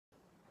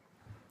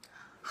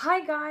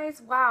Hi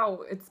guys! Wow,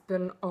 it's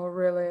been a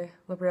really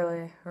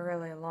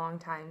long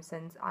time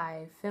since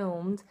I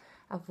filmed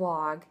a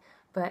vlog.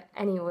 But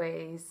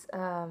anyways,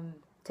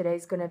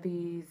 today's gonna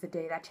be the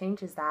day that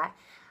changes that.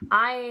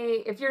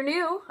 If you're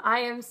new, I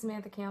am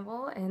Samantha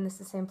Campbell, and this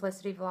is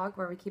Simplicity Vlog,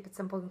 where we keep it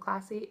simple and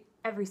classy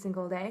every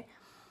single day.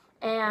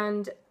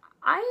 And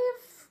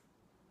I've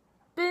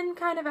been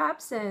kind of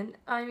absent.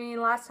 I mean,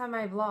 last time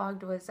I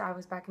vlogged was I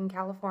was back in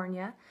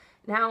California.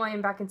 Now I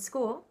am back in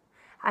school.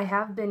 I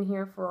have been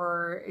here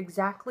for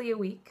exactly a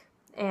week,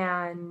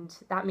 and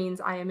that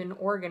means I am in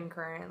Oregon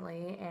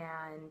currently,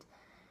 and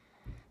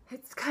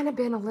it's kind of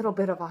been a little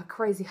bit of a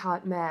crazy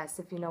hot mess,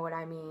 if you know what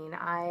I mean.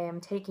 I am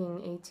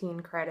taking 18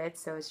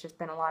 credits, so it's just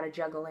been a lot of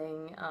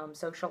juggling,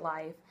 social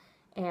life,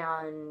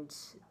 and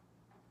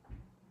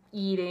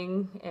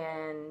eating,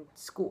 and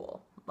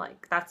school.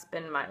 Like, that's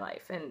been my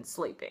life, and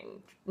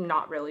sleeping.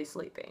 Not really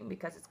sleeping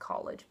because it's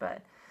college,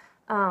 but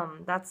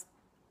that's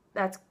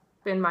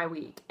been my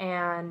week.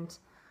 And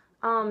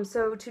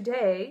so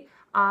today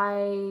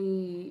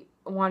I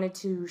wanted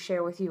to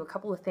share with you a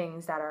couple of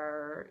things that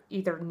are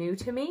either new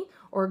to me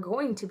or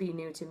going to be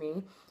new to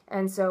me.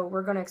 And so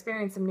we're going to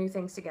experience some new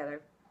things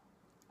together.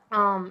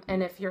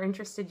 And if you're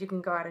interested, you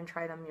can go out and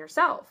try them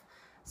yourself.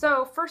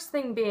 So first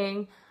thing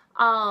being,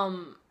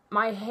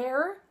 my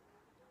hair.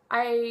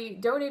 I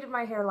donated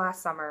my hair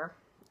last summer,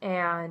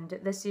 and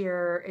this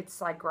year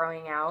it's like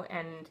growing out,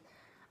 and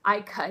I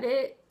cut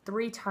it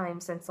 3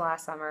 times since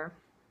last summer,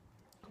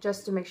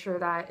 just to make sure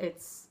that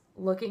it's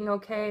looking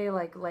okay,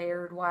 like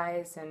layered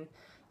wise, and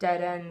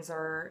dead ends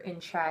are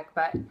in check.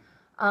 But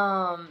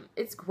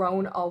it's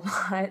grown a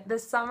lot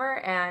this summer,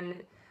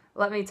 and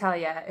let me tell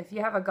you, if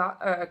you have a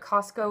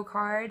Costco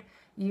card,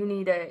 you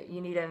need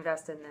to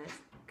invest in this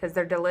because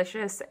they're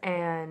delicious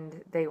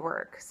and they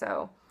work.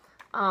 So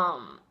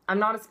I'm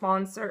not a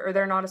sponsor, or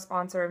they're not a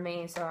sponsor of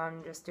me, so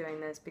I'm just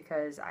doing this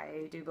because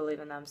I do believe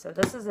in them. So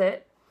this is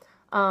it.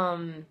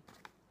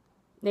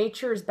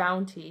 Nature's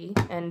Bounty,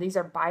 and these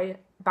are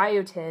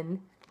Biotin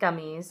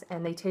gummies,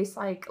 and they taste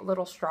like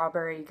little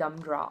strawberry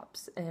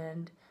gumdrops,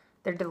 and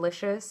they're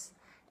delicious,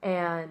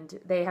 and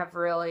they have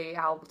really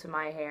helped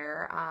my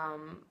hair.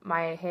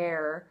 My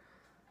hair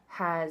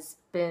has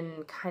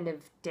been kind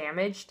of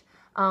damaged.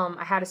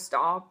 I had to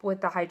stop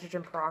with the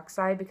hydrogen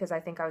peroxide because I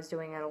think I was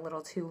doing it a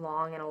little too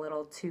long and a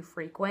little too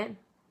frequent.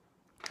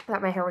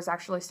 That my hair was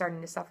actually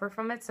starting to suffer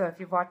from it. So if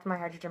you've watched my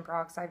hydrogen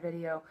peroxide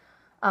video,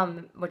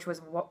 which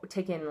was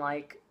taken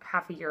like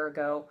half a year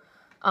ago,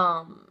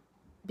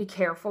 be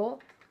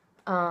careful.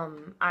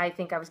 I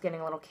think I was getting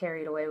a little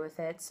carried away with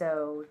it,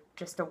 so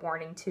just a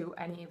warning to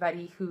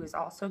anybody who's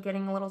also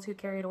getting a little too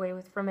carried away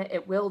from it.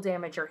 It will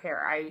damage your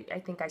hair. I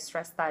think I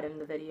stressed that in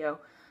the video,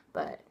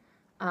 but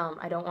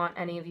I don't want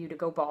any of you to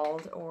go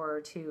bald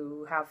or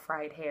to have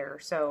fried hair,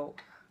 so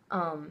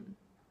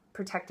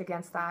protect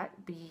against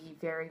that. Be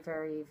very,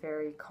 very,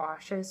 very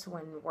cautious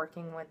when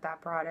working with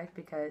that product,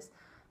 because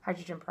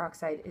hydrogen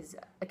peroxide is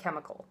a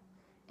chemical,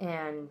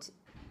 and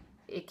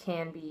it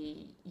can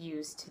be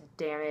used to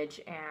damage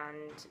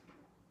and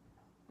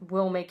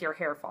will make your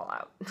hair fall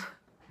out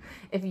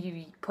if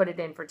you put it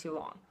in for too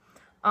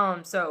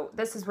long. So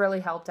this has really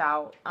helped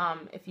out.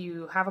 If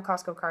you have a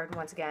Costco card,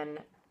 once again,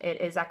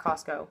 it is at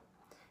Costco,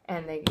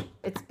 and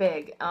it's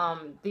big.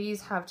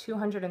 These have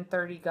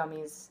 230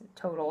 gummies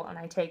total, and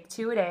I take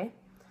 2 a day.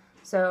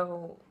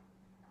 So,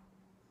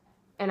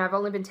 and I've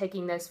only been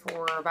taking this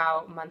for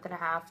about a month and a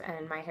half,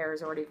 and my hair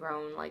has already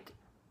grown like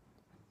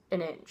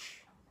an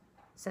inch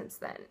since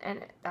then, and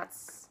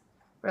that's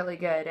really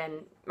good,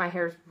 and my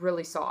hair is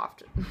really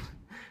soft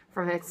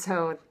from it,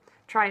 so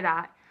try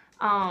that.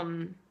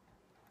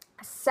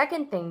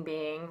 Second thing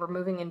being, we're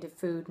moving into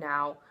food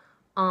now.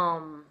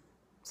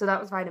 So that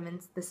was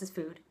vitamins. This is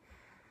food.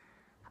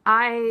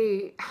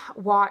 I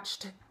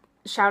watched,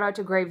 shout out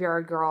to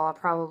Graveyard Girl, I'll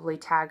probably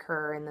tag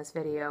her in this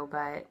video,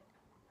 but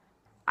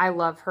I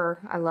love her.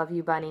 I love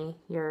you, Bunny.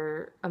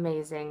 You're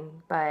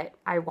amazing. But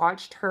I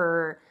watched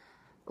her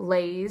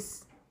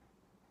Lay's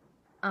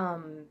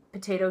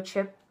potato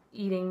chip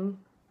eating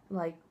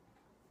like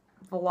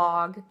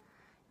vlog,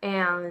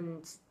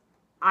 and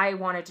I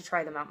wanted to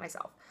try them out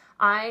myself.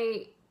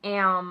 I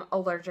am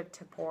allergic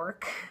to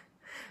pork,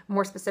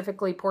 more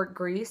specifically pork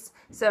grease,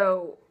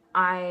 so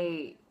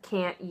I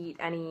can't eat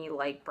any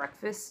like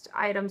breakfast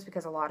items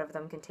because a lot of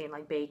them contain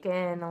like bacon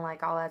and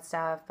like all that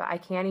stuff, but I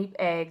can't eat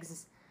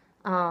eggs.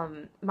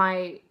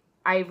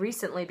 I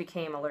recently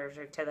became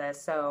allergic to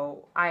this,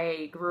 so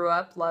I grew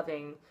up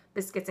loving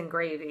biscuits and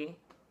gravy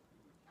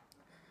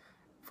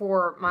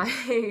for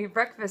my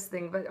breakfast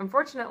thing, but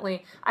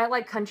unfortunately I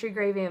like country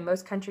gravy, and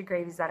most country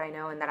gravies that I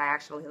know and that I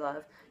actually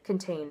love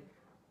contain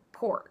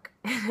pork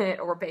in it,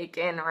 or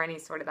bacon, or any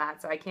sort of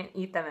that, so I can't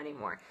eat them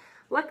anymore.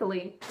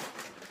 Luckily,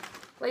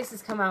 Lay's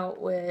has come out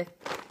with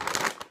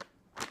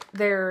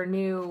their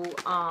new,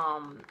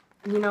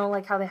 you know,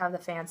 like how they have the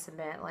fans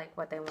submit like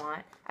what they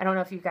want. I don't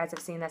know if you guys have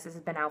seen this. This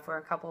has been out for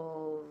a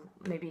couple,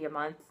 maybe a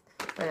month,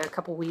 or a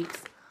couple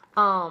weeks.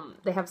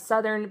 They have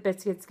Southern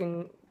Biscuits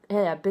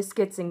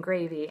and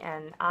Gravy,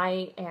 and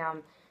I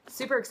am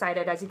super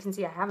excited. As you can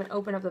see, I haven't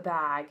opened up the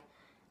bag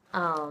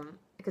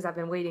because I've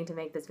been waiting to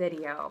make this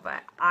video,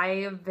 but I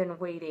have been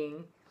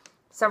waiting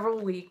several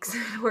weeks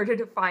in order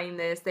to find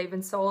this. They've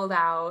been sold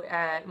out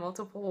at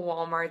multiple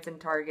Walmarts and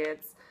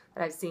Targets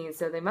that I've seen,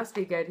 so they must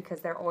be good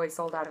because they're always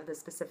sold out of this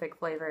specific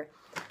flavor.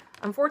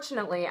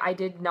 Unfortunately, I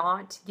did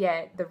not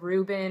get the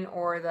Reuben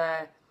or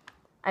the,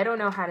 I don't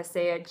know how to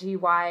say it,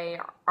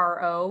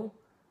 Gyro.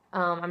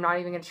 I'm not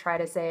even going to try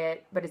to say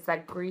it, but it's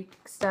that Greek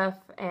stuff,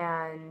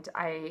 and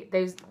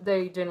they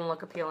didn't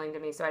look appealing to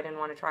me, so I didn't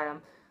want to try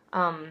them.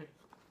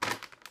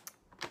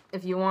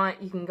 If you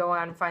want, you can go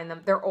out and find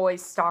them. They're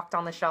always stocked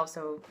on the shelf,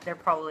 so they're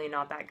probably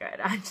not that good.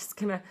 I'm just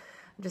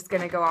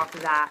gonna go off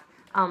of that.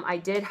 I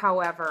did,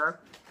 however,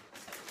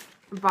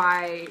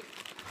 buy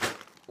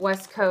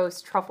West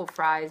Coast truffle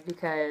fries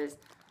because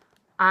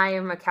I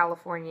am a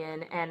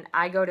Californian and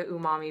I go to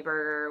Umami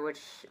Burger,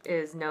 which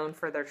is known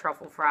for their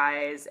truffle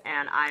fries,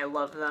 and I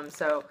love them.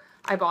 So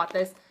I bought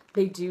this.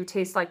 They do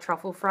taste like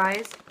truffle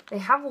fries. They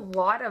have a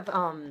lot of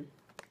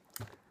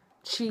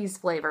cheese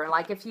flavor.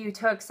 Like if you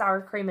took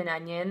sour cream and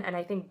onion, and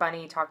I think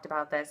Bunny talked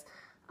about this,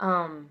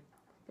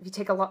 if you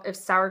take a lot of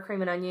sour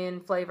cream and onion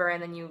flavor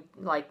and then you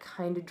like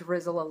kind of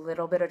drizzle a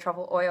little bit of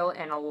truffle oil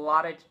and a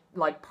lot of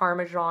like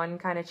Parmesan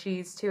kind of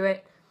cheese to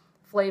it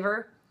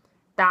flavor,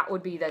 that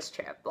would be this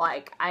chip.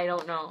 Like, I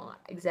don't know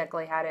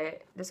exactly how to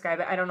describe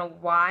it. I don't know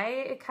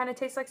why it kind of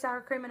tastes like sour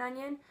cream and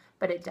onion,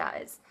 but it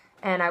does.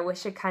 And I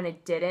wish it kind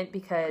of didn't,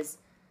 because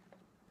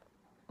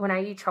when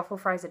I eat truffle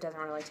fries, it doesn't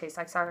really taste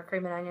like sour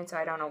cream and onion, so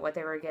I don't know what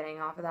they were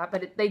getting off of that.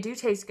 But they do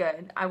taste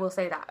good, I will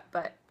say that.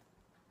 But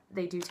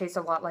they do taste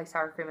a lot like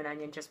sour cream and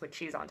onion, just with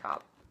cheese on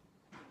top.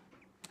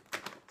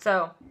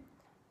 So,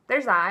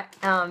 there's that.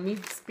 Me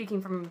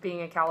speaking from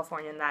being a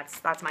Californian,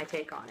 that's my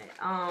take on it.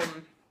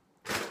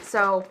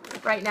 So,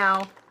 right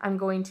now, I'm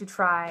going to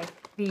try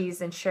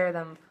these and share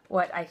them,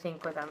 what I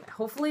think with them.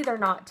 Hopefully they're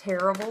not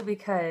terrible,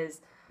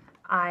 because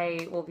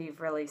I will be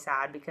really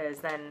sad, because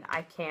then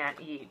I can't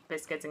eat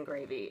biscuits and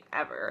gravy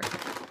ever.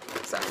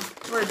 So,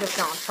 we're just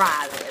gonna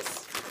try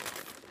this.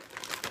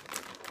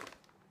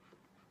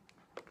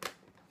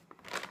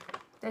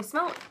 They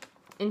smell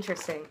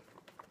interesting.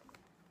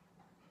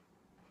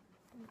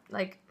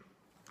 Like,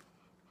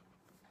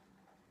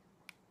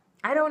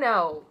 I don't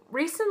know.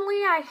 Recently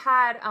I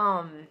had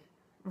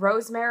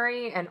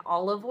rosemary and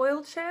olive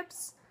oil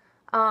chips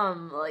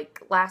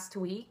like last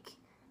week,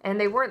 and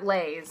they weren't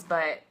Lay's,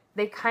 but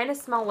they kind of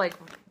smell like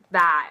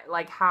that,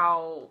 like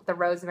how the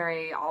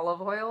rosemary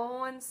olive oil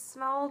ones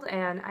smelled,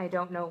 and I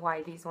don't know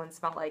why these ones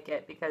smell like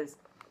it, because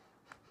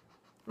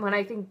when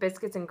I think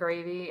biscuits and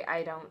gravy,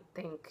 I don't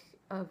think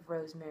of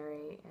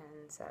rosemary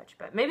and such,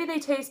 but maybe they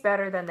taste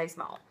better than they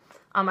smell.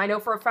 I know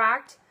for a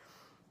fact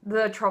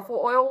the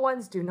truffle oil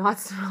ones do not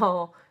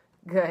smell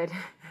good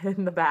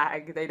in the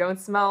bag. They don't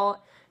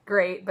smell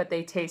great, but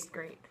they taste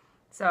great.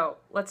 So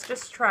let's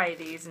just try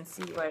these and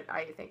see what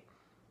I think.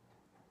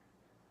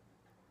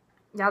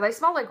 Now they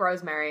smell like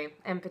rosemary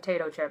and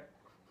potato chip.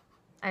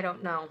 I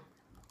don't know.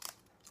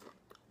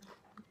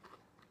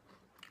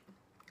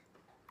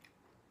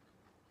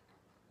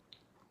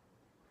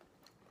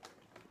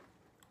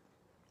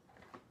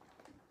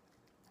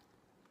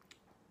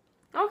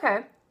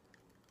 Okay.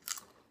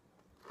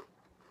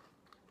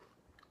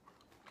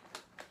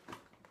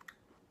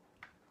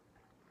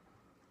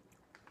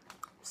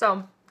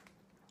 So,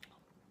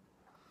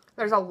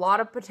 there's a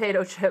lot of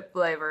potato chip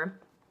flavor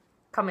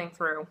coming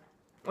through,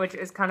 which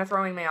is kind of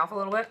throwing me off a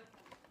little bit.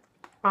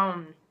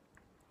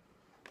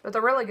 But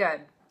they're really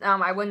good.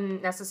 I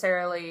wouldn't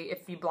necessarily,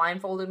 if you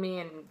blindfolded me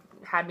and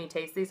had me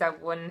taste these, I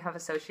wouldn't have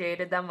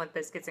associated them with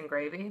biscuits and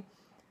gravy.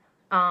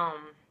 But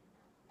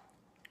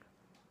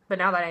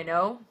now that I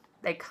know,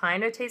 they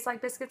kind of taste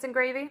like biscuits and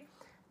gravy.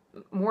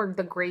 More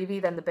the gravy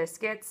than the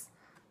biscuits.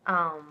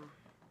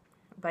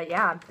 But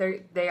yeah,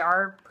 they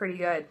are pretty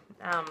good.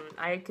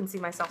 I can see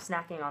myself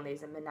snacking on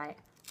these at midnight.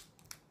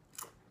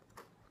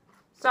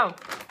 So,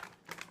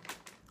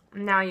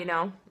 now you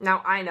know.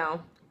 Now I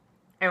know.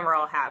 And we're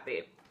all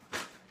happy.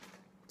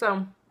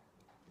 So,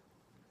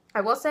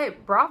 I will say,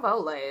 bravo,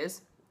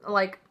 Lay's.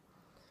 Like,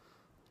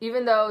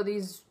 even though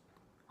these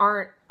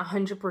aren't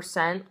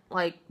 100%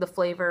 like the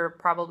flavor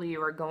probably you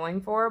were going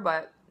for,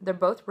 but they're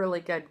both really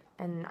good.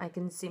 And I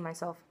can see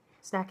myself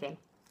snacking.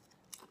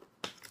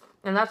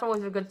 And that's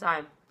always a good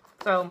sign.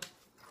 So,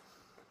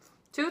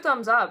 2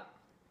 thumbs up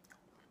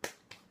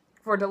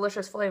for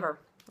delicious flavor.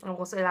 I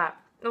will say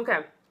that. Okay.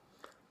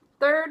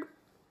 Third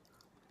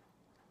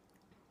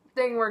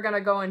thing we're going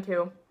to go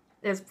into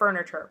is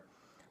furniture.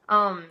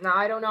 Now,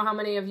 I don't know how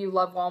many of you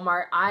love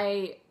Walmart.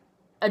 I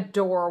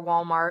adore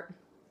Walmart.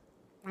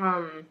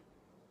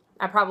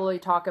 I probably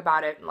talk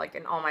about it like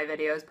in all my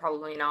videos.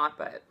 Probably not,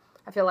 but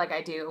I feel like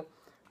I do.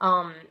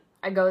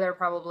 I go there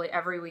probably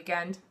every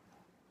weekend.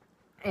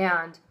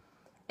 And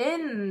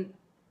in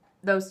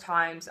those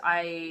times,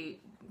 I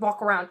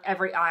walk around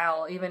every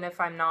aisle, even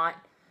if I'm not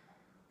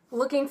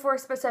looking for a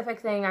specific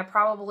thing. I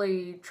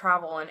probably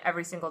travel in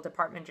every single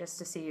department just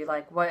to see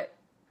like what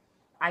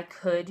I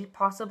could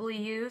possibly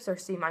use or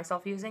see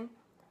myself using.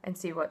 and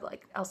see what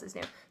like else is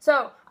new.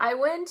 So I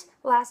went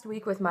last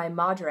week with my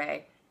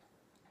madre,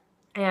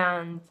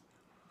 and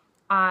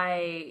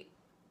I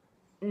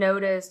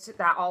noticed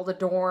that all the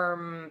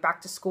dorm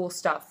back to school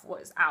stuff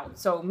was out.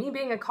 So me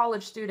being a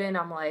college student,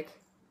 I'm like,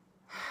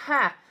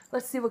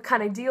 let's see what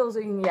kind of deals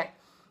we can get.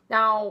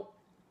 Now,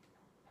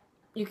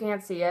 you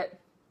can't see it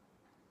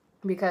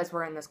because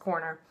we're in this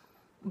corner,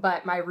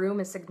 but my room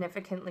is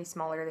significantly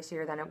smaller this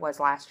year than it was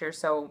last year.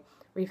 So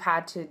we've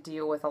had to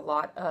deal with a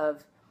lot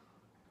of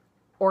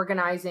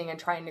organizing and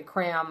trying to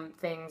cram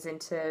things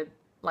into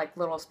like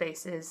little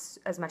spaces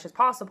as much as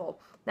possible.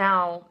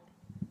 Now,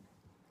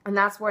 and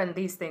that's when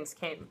these things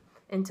came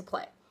into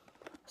play.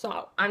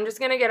 So I'm just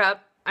gonna get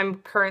up. I'm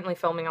currently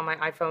filming on my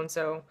iPhone,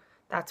 so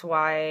that's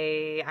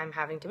why I'm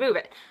having to move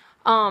it.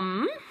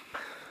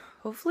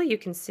 Hopefully you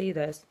can see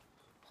this.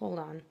 Hold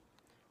on.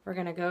 We're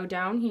gonna go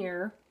down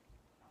here.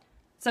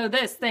 So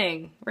this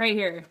thing right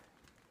here,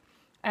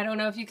 I don't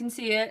know if you can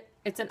see it.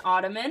 It's an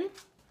ottoman,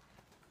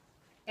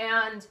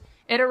 and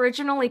it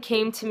originally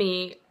came to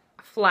me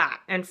flat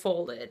and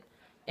folded,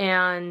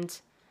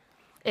 and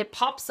it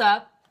pops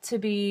up to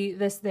be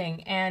this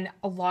thing, and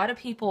a lot of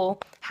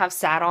people have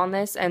sat on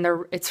this, and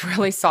it's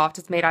really soft.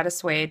 It's made out of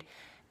suede,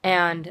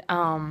 and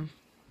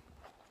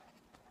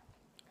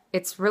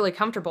it's really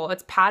comfortable.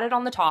 It's padded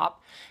on the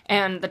top,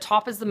 and the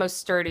top is the most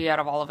sturdy out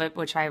of all of it,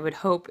 which I would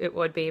hope it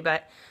would be,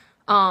 but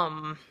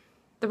the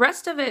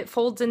rest of it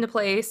folds into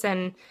place,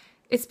 and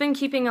it's been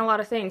keeping a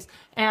lot of things,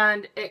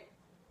 and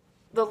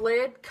the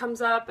lid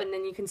comes up, and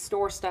then you can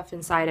store stuff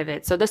inside of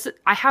it. So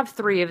I have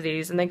 3 of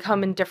these, and they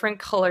come in different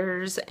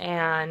colors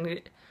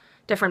and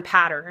different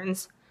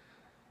patterns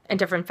and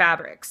different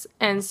fabrics.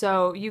 And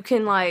so you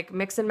can like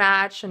mix and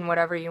match and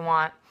whatever you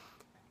want.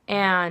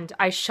 And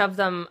I shove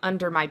them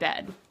under my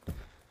bed.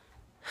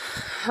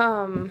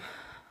 So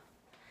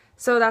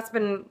that's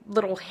been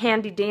little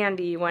handy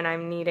dandy when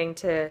I'm needing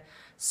to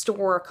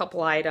store a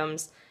couple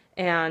items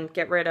and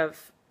get rid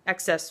of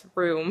excess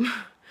room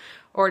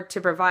or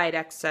to provide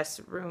excess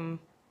room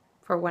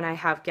for when I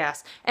have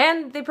guests.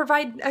 And they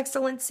provide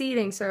excellent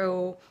seating,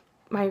 so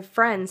my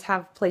friends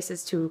have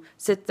places to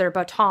sit their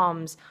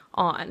batons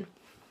on.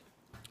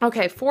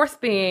 Okay, 4th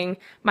being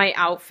my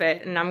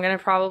outfit, and I'm gonna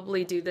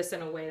probably do this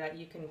in a way that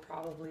you can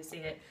probably see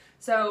it.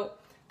 So,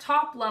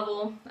 top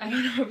level, I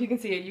don't know if you can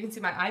see it, you can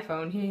see my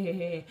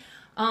iPhone,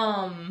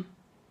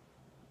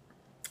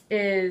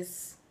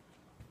 is,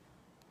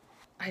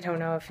 I don't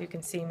know if you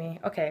can see me.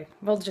 Okay,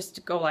 we'll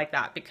just go like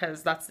that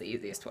because that's the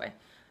easiest way.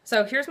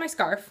 So here's my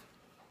scarf.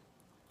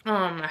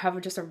 I have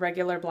just a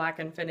regular black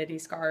infinity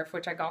scarf,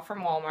 which I got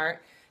from Walmart.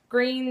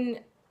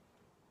 Green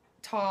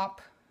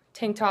top,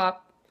 tank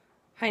top,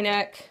 high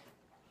neck.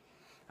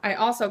 I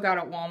also got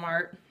at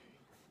Walmart.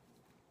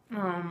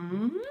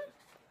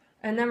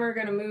 And then we're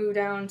gonna move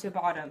down to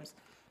bottoms.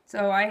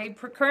 So I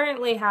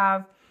currently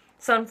have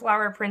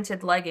sunflower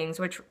printed leggings,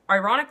 which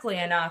ironically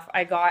enough,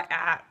 I got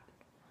at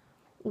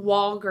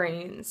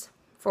Walgreens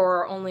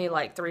for only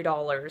like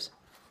 $3.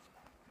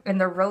 And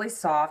they're really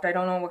soft. I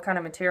don't know what kind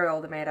of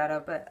material they're made out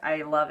of, but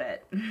I love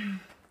it.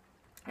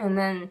 And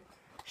then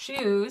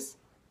shoes.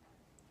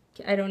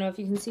 I don't know if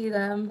you can see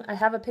them. I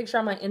have a picture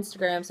on my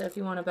Instagram, so if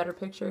you want a better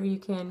picture, you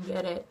can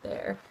get it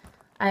there.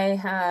 I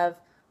have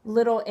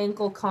little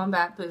ankle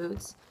combat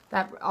boots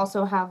that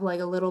also have like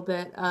a little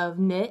bit of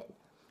knit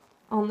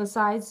on the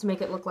sides to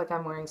make it look like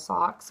I'm wearing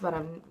socks, but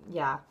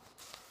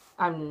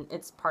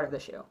it's part of the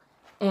shoe.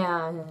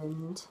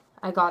 And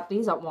I got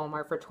these at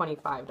Walmart for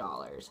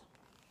 $25.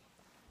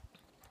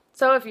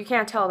 So if you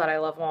can't tell that I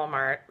love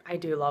Walmart, I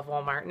do love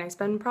Walmart, and I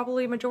spend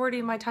probably a majority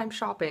of my time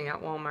shopping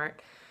at Walmart.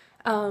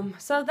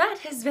 So that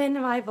has been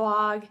my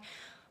vlog.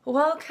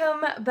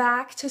 Welcome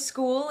back to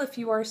school if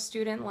you are a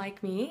student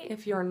like me.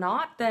 If you're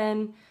not,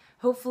 then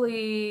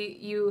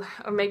hopefully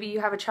or maybe you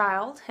have a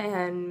child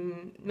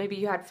and maybe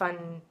you had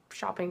fun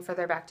shopping for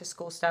their back to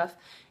school stuff.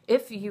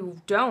 If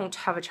you don't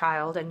have a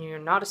child and you're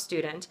not a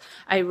student,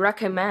 I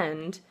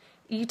recommend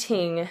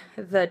eating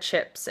the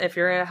chips. If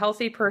you're a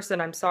healthy person,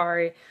 I'm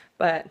sorry,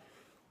 but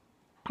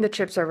the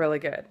chips are really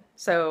good.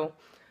 So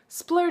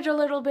splurge a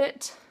little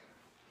bit.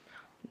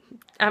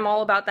 I'm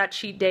all about that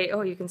cheat day.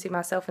 Oh, you can see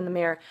myself in the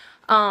mirror.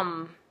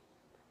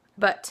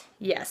 But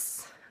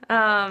yes,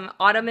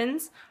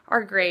 ottomans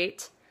are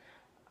great.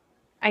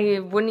 I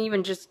wouldn't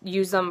even just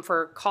use them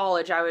for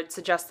college. I would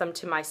suggest them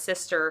to my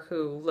sister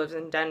who lives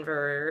in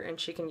Denver, and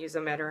she can use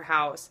them at her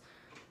house.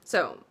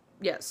 So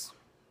yes,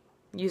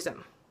 use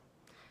them.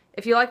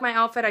 If you like my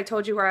outfit, I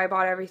told you where I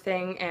bought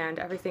everything, and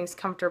everything's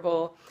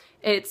comfortable.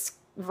 It's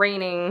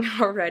raining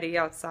already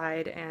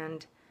outside,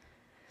 and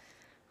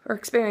we're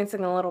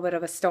experiencing a little bit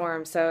of a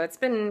storm, so it's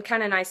been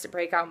kind of nice to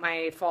break out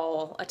my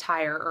fall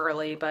attire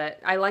early, but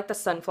I like the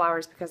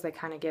sunflowers because they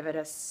kind of give it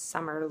a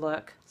summer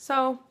look.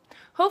 So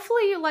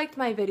hopefully you liked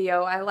my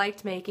video. I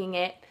liked making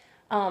it.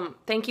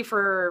 Thank you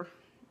for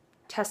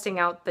testing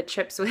out the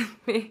chips with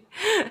me.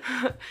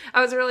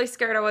 I was really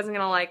scared I wasn't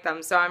going to like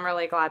them, so I'm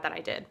really glad that I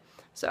did.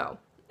 So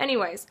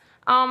anyways,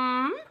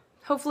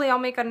 hopefully I'll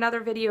make another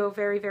video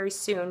very, very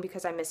soon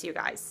because I miss you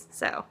guys.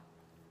 So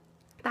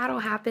that'll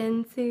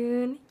happen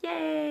soon.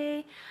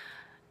 Yay!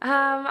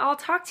 I'll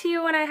talk to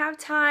you when I have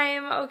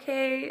time.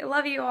 Okay,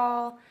 love you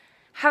all.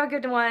 Have a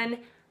good one.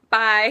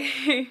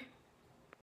 Bye.